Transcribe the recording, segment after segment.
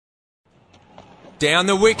Down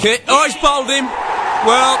the wicket. Oh, he's bowled him.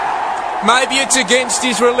 Well, maybe it's against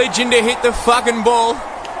his religion to hit the fucking ball,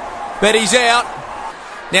 but he's out.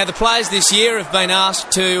 Now, the players this year have been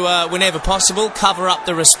asked to, whenever possible, cover up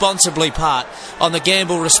the responsibly part on the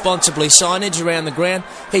gamble responsibly signage around the ground.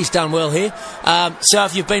 He's done well here. So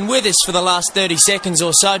if you've been with us for the last 30 seconds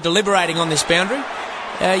or so deliberating on this boundary,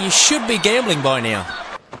 you should be gambling by now.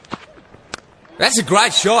 That's a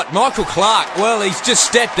great shot. Michael Clarke, well, he's just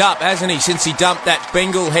stepped up, hasn't he, since he dumped that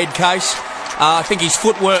Bengal head case. I think his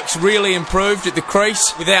footwork's really improved at the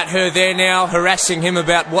crease, without her there now harassing him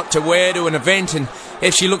about what to wear to an event and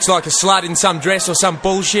if she looks like a slut in some dress or some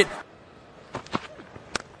bullshit.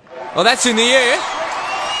 Well, that's in the air.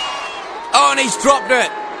 Oh, and he's dropped it.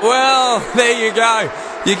 Well, there you go.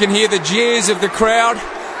 You can hear the jeers of the crowd.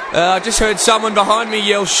 I just heard someone behind me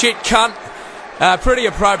yell, "Shit, cunt." Pretty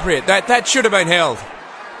appropriate. That should have been held.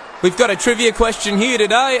 We've got a trivia question here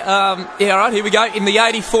today. Yeah, alright, here we go. In the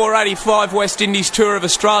 84-85 West Indies tour of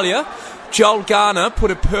Australia, Joel Garner put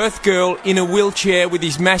a Perth girl in a wheelchair with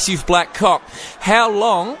his massive black cock. How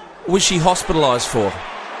long was she hospitalised for?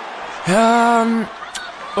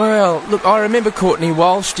 Well, look, I remember Courtney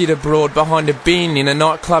Walsh did abroad behind a bin in a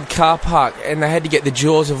nightclub car park, and they had to get the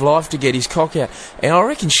jaws of life to get his cock out. And I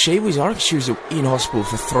reckon she was in hospital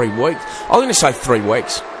for 3 weeks. I'm going to say 3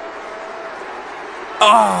 weeks.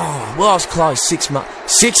 Oh, well, I was close. 6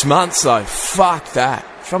 months. 6 months, though. Fuck that.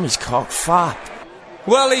 From his cock. Fuck.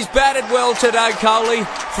 Well, he's batted well today, Coley,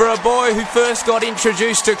 for a boy who first got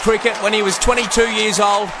introduced to cricket when he was 22 years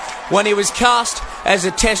old, when he was cast as a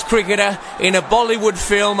test cricketer in a Bollywood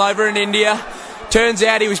film over in India. Turns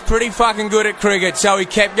out he was pretty fucking good at cricket, so he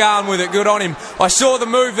kept going with it. Good on him. I saw the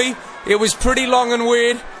movie. It was pretty long and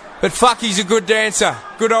weird, but fuck, he's a good dancer.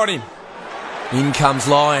 Good on him. In comes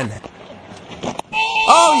Lion.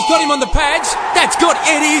 Oh, he's got him on the pads. That's good.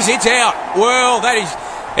 It is. It's out. Well, that is...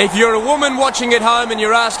 If you're a woman watching at home and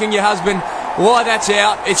you're asking your husband why that's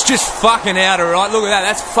out, it's just fucking out, alright? Look at that.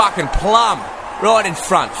 That's fucking plumb. Right in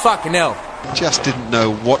front. Fucking hell. Just didn't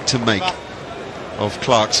know what to make of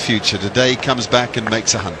Clarke's future. Today he comes back and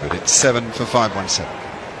makes 100. It's 7 for 517.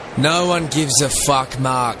 No one gives a fuck,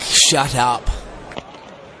 Mark. Shut up.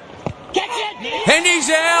 And he's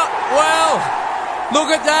out. Well,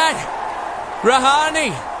 look at that.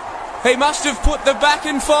 Rahane. He must have put the back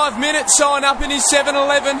in 5 minutes sign up in his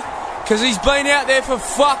 7-Eleven, because he's been out there for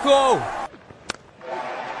fuck all.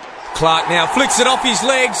 Clarke now flicks it off his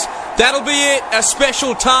legs. That'll be it. A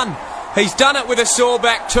special ton. He's done it with a sore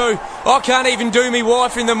back too. I can't even do me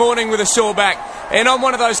wife in the morning with a sore back. And I'm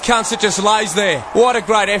one of those cunts that just lays there. What a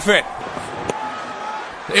great effort.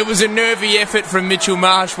 It was a nervy effort from Mitchell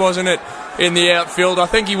Marsh, wasn't it, in the outfield? I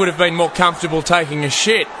think he would have been more comfortable taking a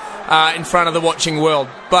shit in front of the watching world,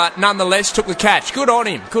 but nonetheless took the catch. Good on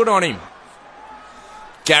him, good on him.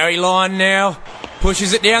 Gary Lyon now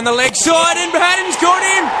pushes it down the leg side, and Adams got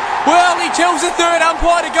him. Well, he tells the third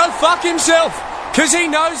umpire to go fuck himself, because he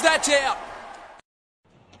knows that's out.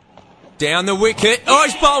 Down the wicket. Oh,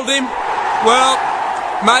 he's bowled him. Well,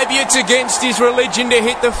 maybe it's against his religion to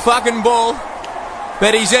hit the fucking ball,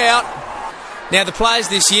 but he's out. Now, the players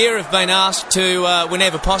this year have been asked to,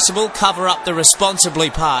 whenever possible, cover up the responsibly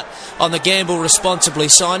part on the gamble responsibly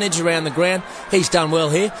signage around the ground. He's done well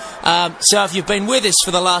here. So if you've been with us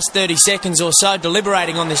for the last 30 seconds or so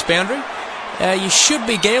deliberating on this boundary, you should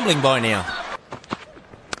be gambling by now.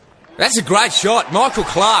 That's a great shot. Michael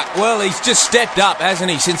Clarke, well, he's just stepped up, hasn't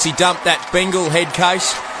he, since he dumped that Bengal head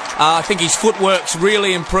case. I think his footwork's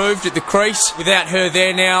really improved at the crease, without her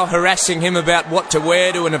there now harassing him about what to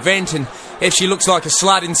wear to an event and if she looks like a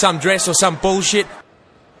slut in some dress or some bullshit.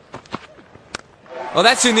 Well,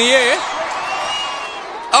 that's in the air.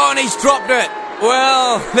 Oh, and he's dropped it.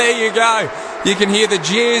 Well, there you go. You can hear the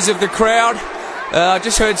jeers of the crowd. I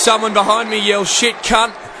just heard someone behind me yell, "Shit,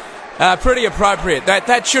 cunt." Pretty appropriate.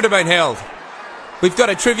 That should have been held. We've got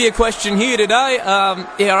a trivia question here today. Yeah,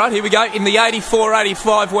 alright, here we go. In the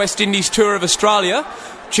 84-85 West Indies tour of Australia,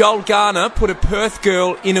 Joel Garner put a Perth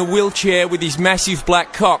girl in a wheelchair with his massive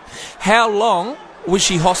black cock. How long was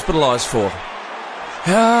she hospitalised for?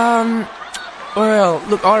 Well,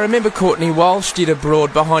 look, I remember Courtney Walsh did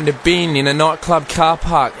abroad behind a bin in a nightclub car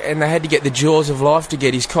park, and they had to get the jaws of life to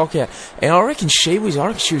get his cock out. And I reckon she was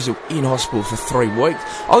in hospital for 3 weeks.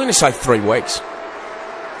 I'm going to say 3 weeks.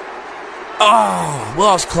 Oh, well,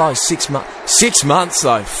 I was close. 6 months. 6 months,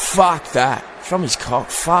 though. Fuck that. From his cock.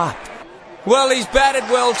 Fuck. Well, he's batted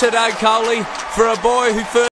well today, Coley, for a boy who first...